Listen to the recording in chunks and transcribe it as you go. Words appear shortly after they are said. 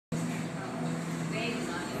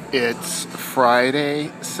It's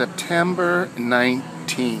Friday, September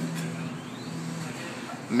 19th.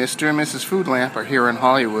 Mr. and Mrs. Food Lamp are here in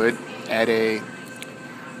Hollywood at a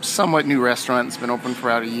somewhat new restaurant that's been open for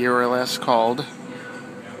about a year or less called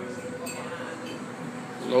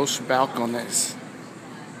Los Balcones.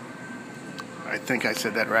 I think I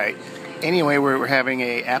said that right. Anyway, we're having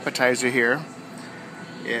an appetizer here.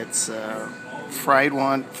 It's fried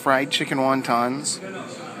chicken wontons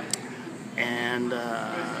and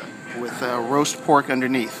with roast pork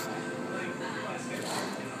underneath.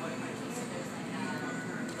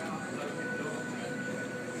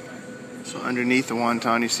 So underneath the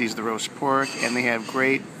wonton you see the roast pork, and they have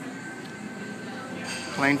great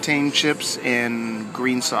plantain chips and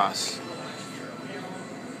green sauce.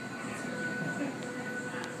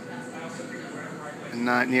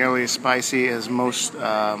 Not nearly as spicy as most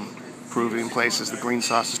Peruvian places. The green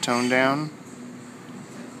sauce is toned down.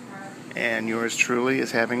 And yours truly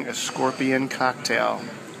is having a scorpion cocktail.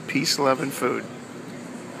 Peace, love, and food.